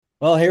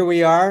Well, here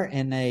we are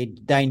in a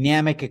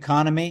dynamic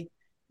economy.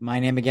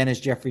 My name again is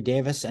Jeffrey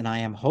Davis, and I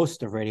am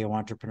host of Radio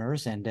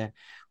Entrepreneurs. And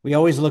we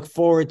always look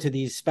forward to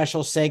these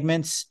special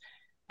segments,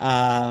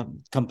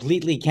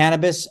 completely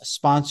cannabis,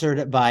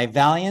 sponsored by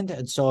Valiant.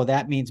 And so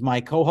that means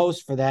my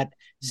co-host for that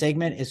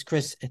segment is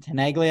Chris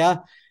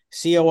Tenaglia,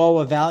 COO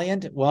of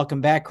Valiant.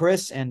 Welcome back,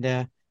 Chris. And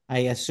I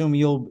assume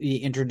you'll be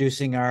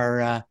introducing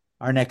our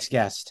next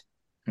guest.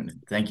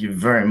 Thank you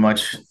very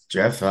much,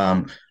 Jeff.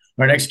 Our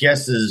next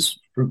guest is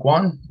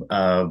Fruqon.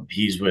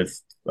 He's with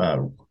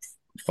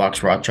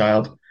Fox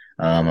Rothschild.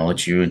 I'll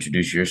let you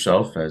introduce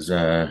yourself as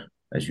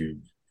you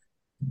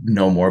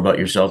know more about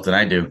yourself than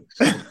I do.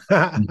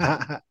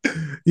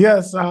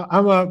 Yes,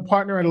 I'm a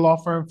partner at a law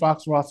firm,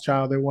 Fox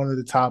Rothschild. They're one of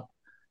the top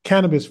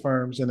cannabis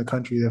firms in the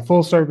country. They're a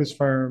full service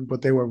firm,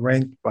 but they were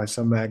ranked by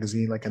some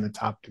magazine like in the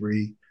top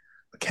three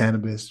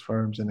cannabis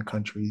firms in the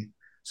country.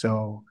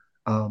 So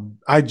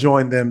I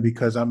joined them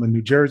because I'm a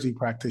New Jersey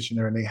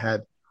practitioner and they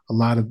had a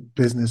lot of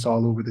business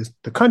all over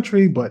the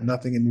country, but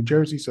nothing in New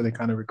Jersey. So they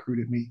kind of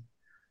recruited me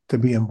to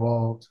be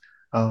involved.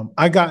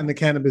 I got in the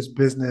cannabis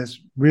business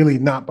really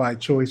not by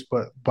choice,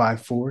 but by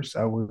force.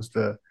 I was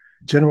the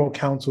general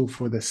counsel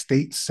for the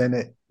state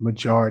Senate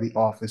majority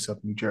office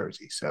of New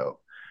Jersey. So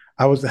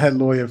I was the head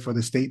lawyer for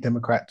the state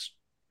Democrats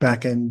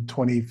back in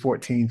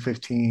 2014,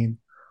 15,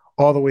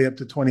 all the way up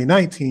to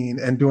 2019.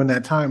 And during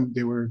that time,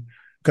 they were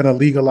going to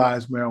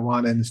legalize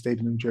marijuana in the state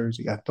of New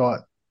Jersey. I thought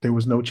there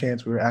was no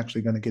chance we were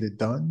actually going to get it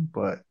done,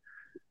 but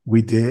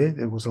we did.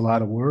 It was a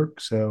lot of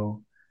work.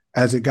 So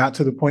as it got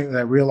to the point that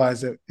I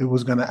realized that it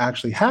was going to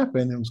actually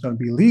happen, it was going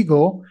to be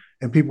legal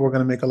and people were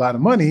going to make a lot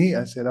of money,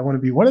 I said, I want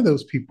to be one of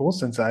those people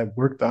since I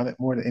worked on it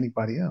more than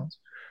anybody else.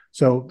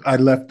 So I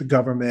left the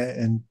government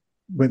and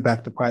went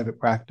back to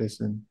private practice,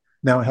 and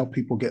now I help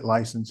people get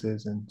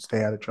licenses and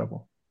stay out of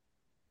trouble.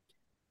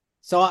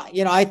 So,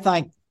 I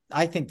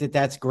think that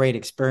that's great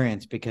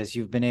experience because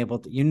you've been able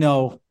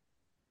to,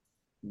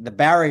 the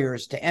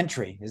barriers to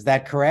entry. Is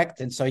that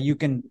correct? And so you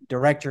can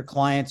direct your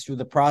clients through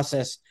the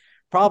process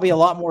probably a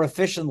lot more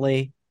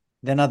efficiently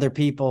than other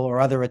people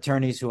or other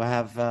attorneys who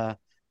are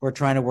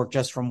trying to work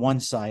just from one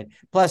side.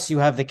 Plus, you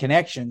have the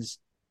connections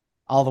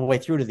all the way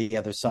through to the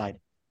other side.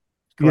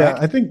 Yeah,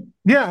 Correct?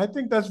 I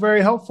think that's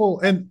very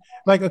helpful. And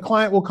like a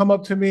client will come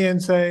up to me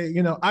and say,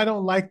 I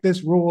don't like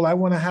this rule. I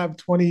want to have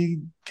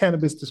 20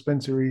 cannabis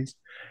dispensaries.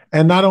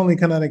 And not only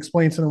can I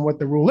explain to them what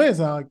the rule is,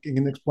 I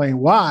can explain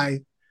why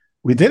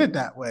we did it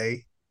that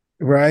way,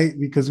 right?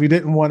 Because we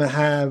didn't want to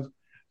have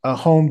a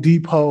Home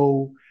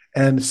Depot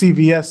and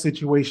CVS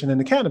situation in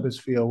the cannabis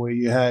field where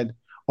you had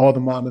all the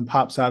mom and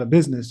pops out of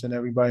business and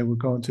everybody would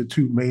go into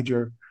two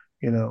major,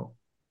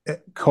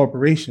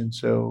 corporations.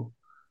 So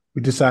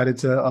we decided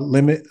to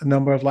limit the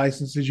number of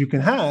licenses you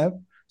can have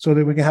so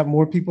that we can have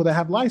more people that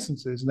have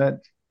licenses. And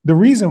that's the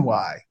reason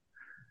why.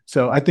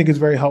 So I think it's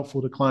very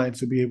helpful to clients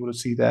to be able to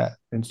see that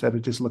instead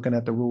of just looking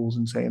at the rules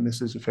and saying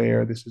this is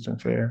fair, this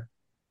isn't fair.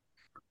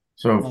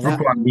 So Well, that,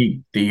 Fruqon,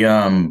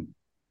 the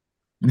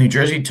New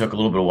Jersey took a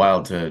little bit of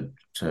while to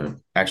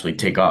actually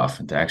take off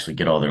and to actually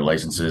get all their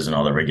licenses and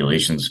all the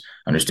regulations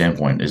under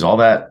standpoint. Is all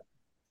that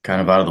kind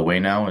of out of the way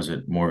now? Is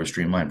it more of a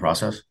streamlined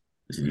process?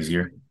 Is it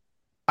easier?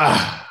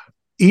 Ah,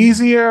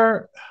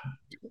 easier?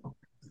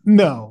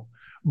 No,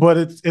 but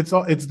it's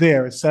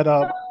there. It's set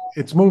up.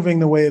 It's moving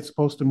the way it's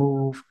supposed to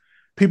move.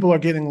 People are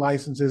getting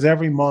licenses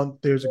every month.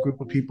 There's a group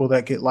of people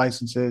that get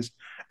licenses,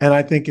 and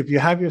I think if you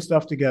have your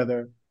stuff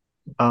together,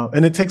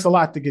 and it takes a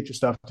lot to get your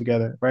stuff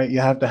together, right? You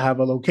have to have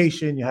a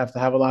location. You have to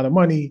have a lot of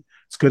money.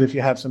 It's good if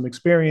you have some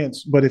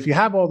experience, but if you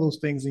have all those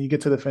things and you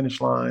get to the finish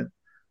line,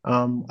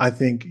 I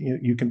think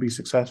you can be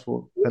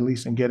successful at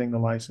least in getting the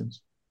license.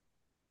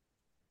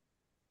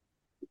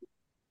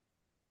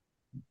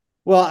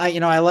 well,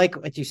 I like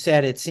what you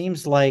said. It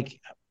seems like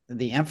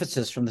the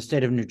emphasis from the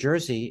state of New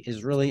Jersey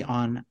is really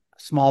on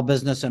small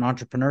business and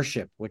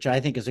entrepreneurship, which I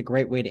think is a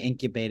great way to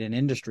incubate an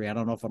industry. I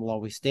don't know if it'll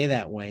always stay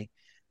that way,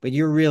 but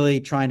you're really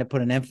trying to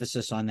put an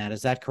emphasis on that.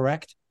 Is that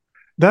correct?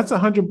 That's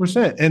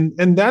 100%,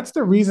 and that's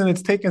the reason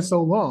it's taken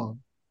so long,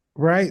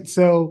 right?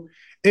 So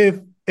if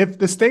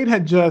the state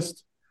had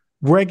just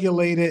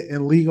regulated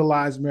and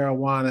legalized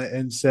marijuana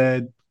and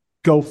said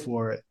go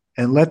for it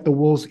and let the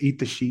wolves eat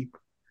the sheep,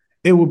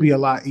 it would be a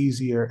lot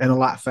easier and a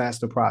lot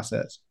faster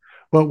process.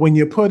 But when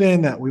you put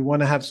in that we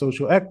want to have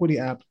social equity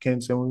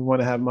applicants and we want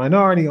to have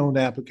minority owned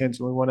applicants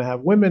and we want to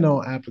have women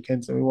owned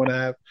applicants and we want to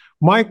have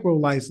micro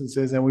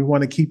licenses and we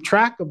want to keep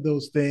track of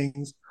those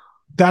things,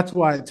 that's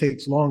why it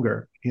takes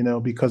longer,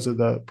 because of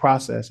the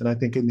process. And I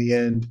think in the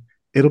end,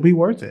 it'll be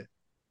worth it.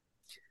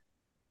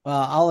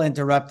 Well, I'll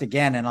interrupt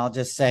again and I'll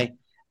just say,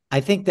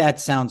 I think that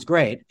sounds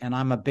great. And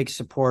I'm a big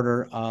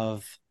supporter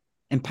of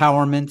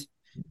empowerment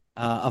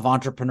of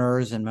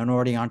entrepreneurs and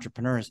minority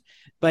entrepreneurs.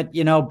 But,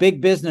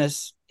 big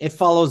business, it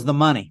follows the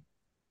money.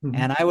 Mm-hmm.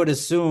 And I would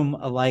assume,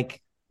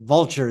 like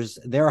vultures,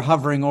 they're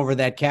hovering over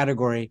that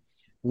category,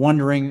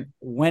 wondering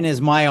when is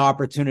my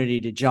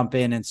opportunity to jump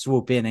in and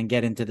swoop in and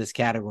get into this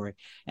category.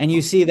 And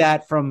you see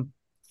that from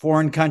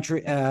foreign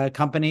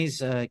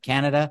companies,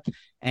 Canada,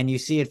 and you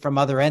see it from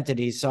other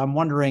entities. So I'm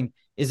wondering,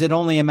 is it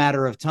only a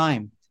matter of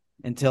time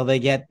until they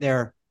get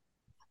their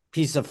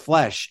piece of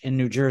flesh in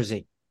New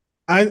Jersey?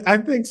 I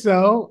think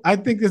so. I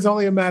think it's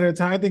only a matter of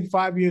time. I think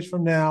 5 years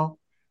from now,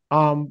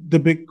 the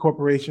big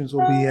corporations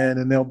will be in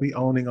and they'll be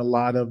owning a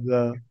lot of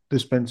the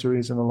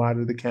dispensaries and a lot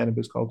of the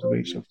cannabis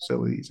cultivation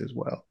facilities as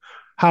well.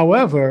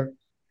 However,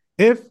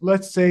 if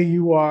let's say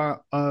you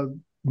are a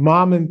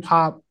mom and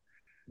pop,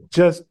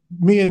 just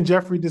me and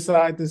Jeffrey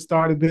decide to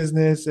start a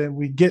business and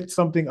we get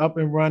something up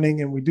and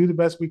running and we do the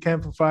best we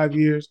can for 5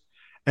 years,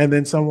 and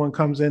then someone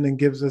comes in and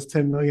gives us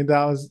 $10 million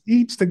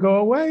each to go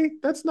away,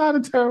 that's not a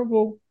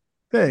terrible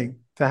thing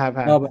to have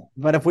happen. No,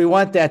 but if we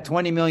want that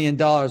 $20 million,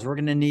 we're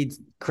going to need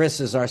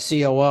Chris as our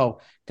COO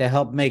to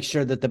help make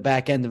sure that the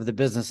back end of the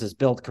business is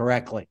built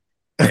correctly.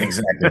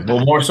 Exactly.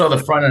 Well, more so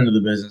the front end of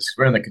the business.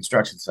 We're on the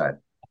construction side.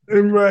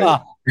 Right.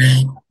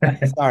 Oh,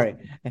 sorry.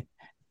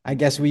 I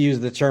guess we use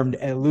the term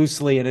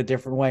loosely in a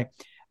different way.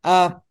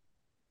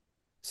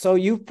 So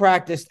you've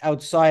practiced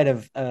outside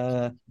of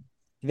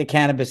the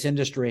cannabis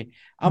industry.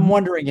 I'm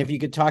wondering if you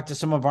could talk to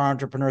some of our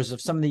entrepreneurs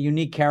of some of the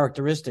unique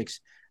characteristics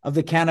of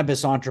the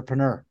cannabis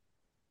entrepreneur.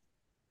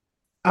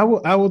 I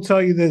will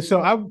tell you this. So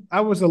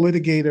I was a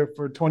litigator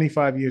for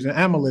 25 years, and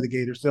I'm a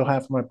litigator. Still,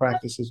 half of my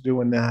practice is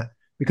doing that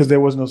because there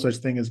was no such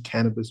thing as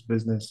cannabis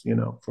business,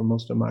 for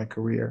most of my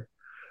career.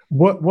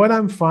 What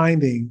I'm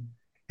finding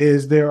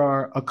is there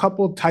are a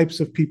couple types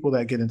of people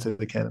that get into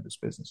the cannabis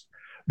business.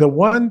 The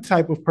one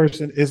type of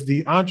person is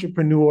the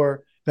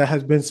entrepreneur that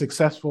has been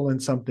successful in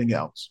something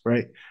else,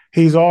 right?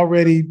 He's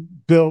already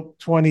built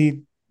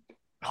 20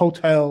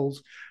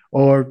 hotels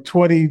or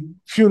 20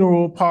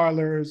 funeral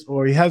parlors,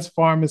 or he has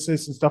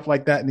pharmacists and stuff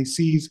like that, and he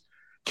sees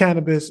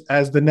cannabis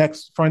as the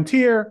next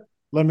frontier.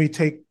 Let me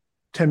take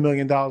 $10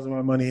 million of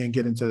my money and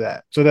get into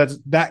that. So that's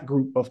that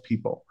group of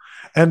people.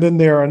 And then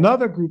there are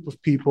another group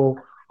of people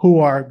who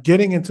are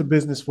getting into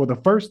business for the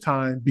first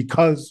time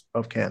because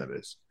of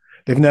cannabis.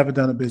 They've never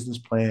done a business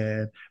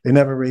plan. They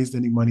never raised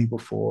any money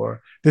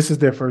before. This is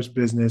their first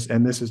business,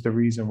 and this is the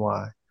reason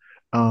why.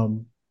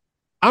 I'm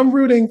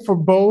rooting for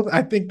both.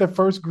 I think the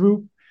first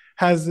group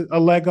has a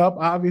leg up,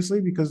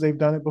 obviously, because they've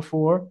done it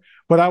before.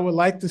 But I would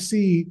like to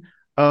see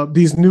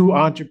these new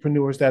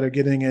entrepreneurs that are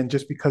getting in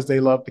just because they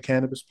love the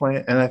cannabis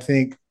plant. And I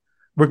think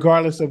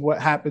regardless of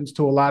what happens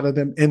to a lot of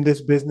them in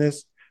this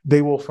business,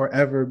 they will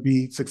forever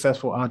be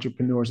successful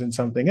entrepreneurs in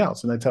something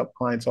else. And I tell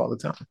clients all the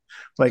time,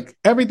 like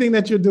everything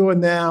that you're doing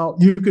now,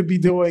 you could be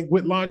doing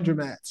with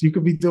laundromats. You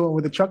could be doing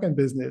with a trucking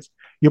business.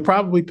 You'll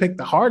probably pick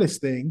the hardest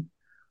thing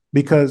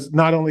because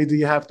not only do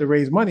you have to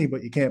raise money,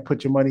 but you can't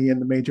put your money in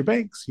the major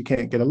banks. You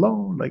can't get a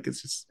loan. Like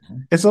it's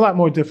a lot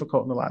more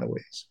difficult in a lot of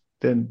ways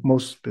than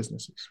most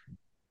businesses.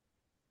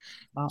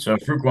 So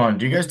Fruqon,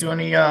 do you guys do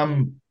any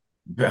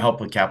help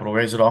with capital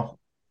raise at all?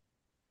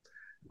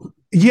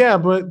 Yeah,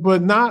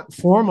 but not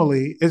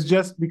formally. It's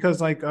just because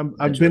like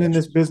I've been in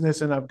this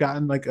business and I've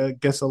gotten like I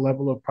guess a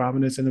level of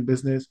prominence in the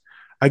business.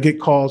 I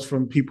get calls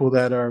from people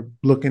that are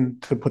looking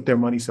to put their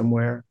money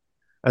somewhere,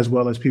 as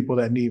well as people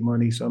that need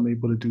money. So I'm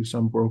able to do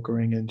some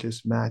brokering and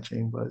just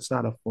matching, but it's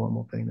not a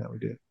formal thing that we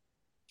do.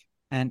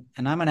 And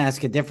I'm going to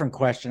ask a different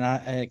question.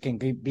 It can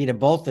be to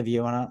both of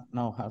you, and I don't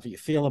know how you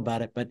feel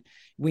about it, but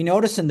we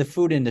notice in the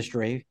food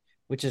industry,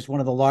 which is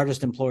one of the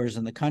largest employers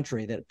in the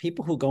country, that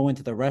people who go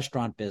into the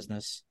restaurant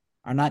business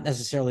are not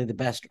necessarily the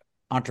best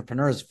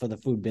entrepreneurs for the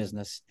food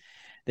business.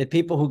 That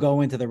people who go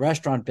into the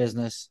restaurant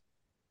business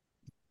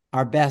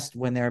are best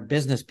when they're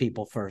business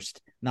people first,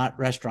 not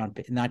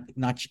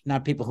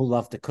people who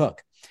love to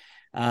cook.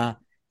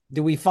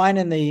 Do we find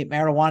in the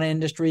marijuana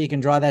industry, you can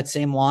draw that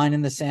same line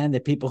in the sand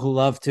that people who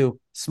love to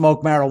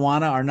smoke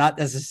marijuana are not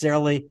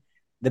necessarily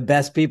the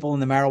best people in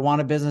the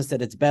marijuana business,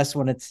 that it's best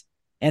when it's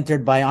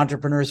entered by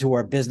entrepreneurs who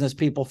are business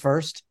people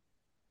first?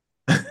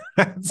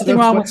 Nothing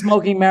wrong with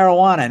smoking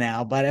marijuana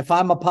now, but if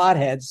I'm a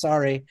pothead,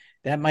 sorry,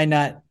 that might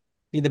not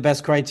be the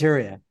best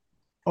criteria.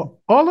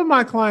 All of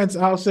my clients,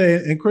 I'll say,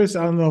 and Chris,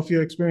 I don't know if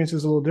your experience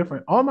is a little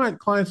different. All my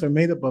clients are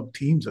made up of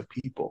teams of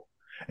people.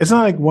 It's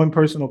not like one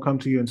person will come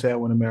to you and say, I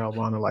want a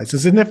marijuana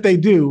license. And if they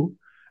do,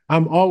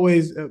 I'm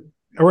always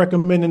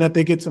recommending that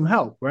they get some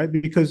help, right?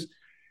 Because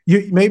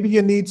maybe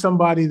you need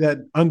somebody that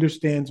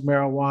understands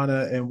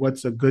marijuana and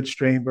what's a good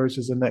strain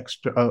versus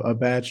a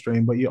bad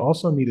strain, but you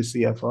also need a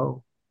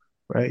CFO,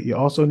 right? You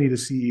also need a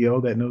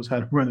CEO that knows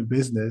how to run a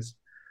business,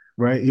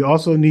 right? You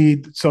also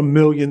need some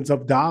millions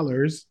of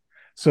dollars.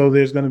 So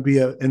there's going to be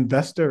an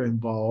investor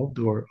involved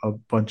or a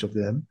bunch of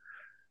them.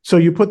 So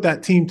you put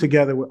that team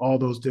together with all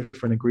those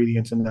different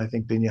ingredients, and I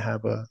think then you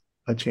have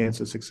a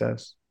chance of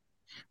success.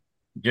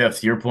 Jeff,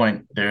 to your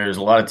point, there's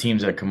a lot of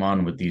teams that come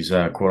on with these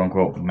quote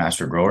unquote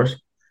master growers,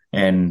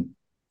 and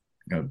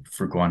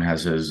Fruqon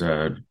has his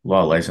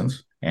law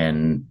license,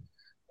 and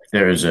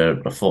there's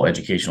a full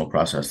educational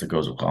process that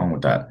goes along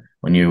with that.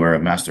 When you are a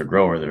master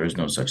grower, there is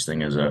no such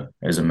thing as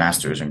a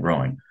master's in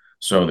growing.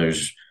 So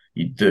there's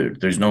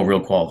no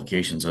real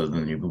qualifications other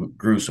than you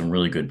grew some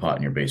really good pot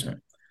in your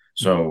basement.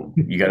 So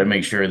you got to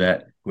make sure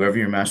that whoever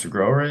your master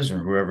grower is or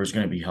whoever's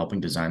going to be helping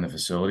design the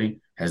facility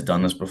has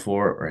done this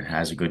before or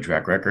has a good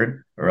track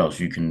record, or else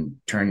you can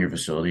turn your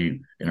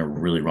facility in a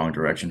really wrong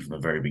direction from the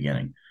very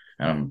beginning.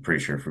 And I'm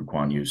pretty sure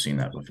Fruqon, you've seen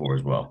that before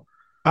as well.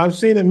 I've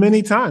seen it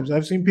many times.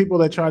 I've seen people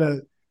that try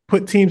to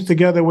put teams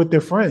together with their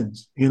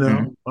friends,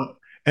 and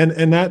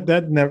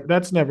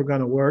that's never going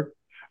to work,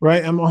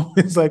 right? I'm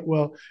always like,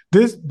 well,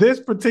 this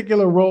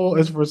particular role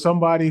is for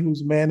somebody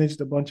who's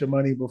managed a bunch of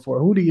money before.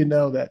 Who do you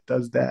know that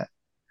does that?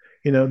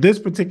 This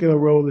particular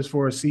role is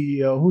for a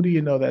CEO. Who do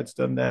you know that's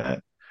done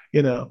that?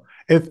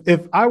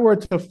 If I were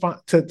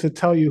to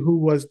tell you who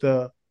was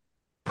the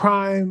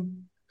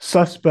prime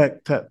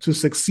suspect to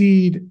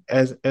succeed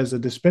as a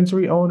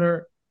dispensary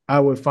owner, I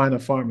would find a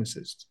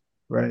pharmacist,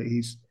 right?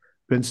 He's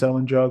been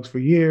selling drugs for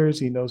years.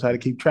 He knows how to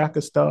keep track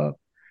of stuff.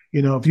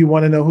 If you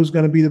want to know who's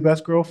going to be the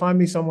best grower, find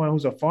me someone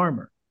who's a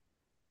farmer,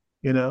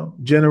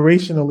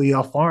 generationally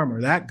a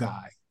farmer, that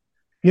guy.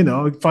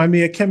 Find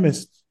me a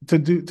chemist to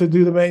do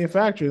the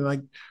manufacturing.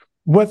 Like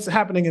what's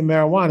happening in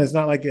marijuana is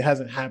not like it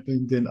hasn't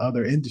happened in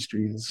other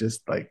industries. It's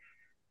just like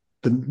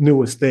the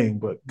newest thing.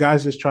 But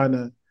guys just trying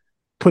to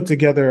put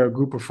together a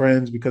group of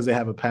friends because they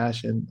have a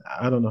passion.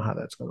 I don't know how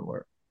that's going to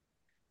work.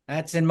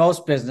 That's in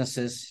most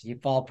businesses. You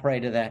fall prey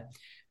to that.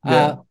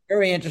 Yeah.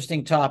 Very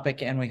interesting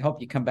topic, and we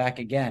hope you come back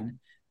again.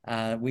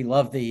 We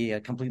love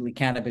the Completely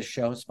Cannabis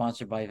show,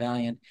 sponsored by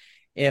Valiant.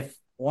 If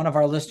one of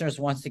our listeners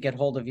wants to get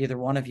hold of either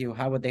one of you,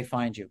 how would they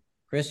find you?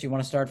 Chris, you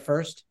want to start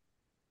first?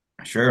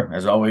 Sure.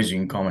 As always, you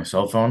can call my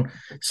cell phone,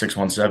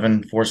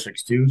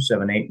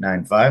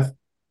 617-462-7895,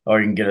 or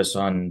you can get us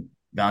on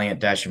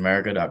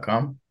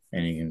valiant-america.com,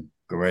 and you can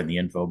go right in the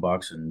info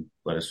box and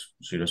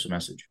shoot us a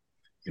message.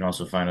 You can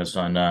also find us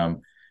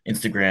on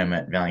Instagram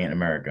at Valiant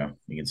America.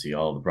 You can see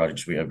all the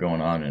projects we have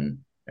going on and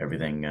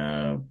everything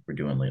we're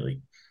doing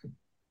lately.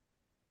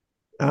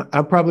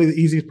 I'm probably the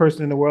easiest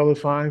person in the world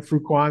to find.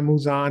 Fruqon,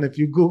 Mouzon. If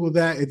you Google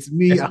that, it's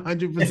me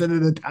 100%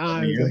 of the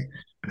time.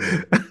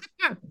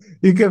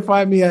 You can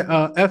find me at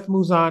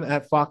fmouzon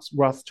at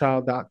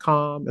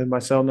foxrothschild.com, and my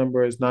cell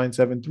number is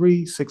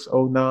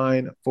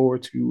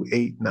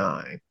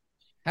 973-609-4289.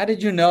 How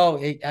did you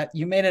know?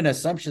 You made an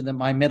assumption that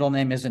my middle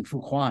name isn't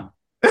Fruqon.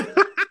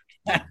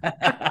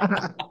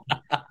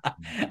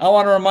 I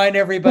want to remind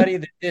everybody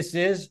that this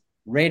is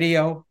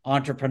Radio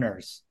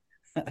Entrepreneurs.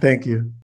 Thank you.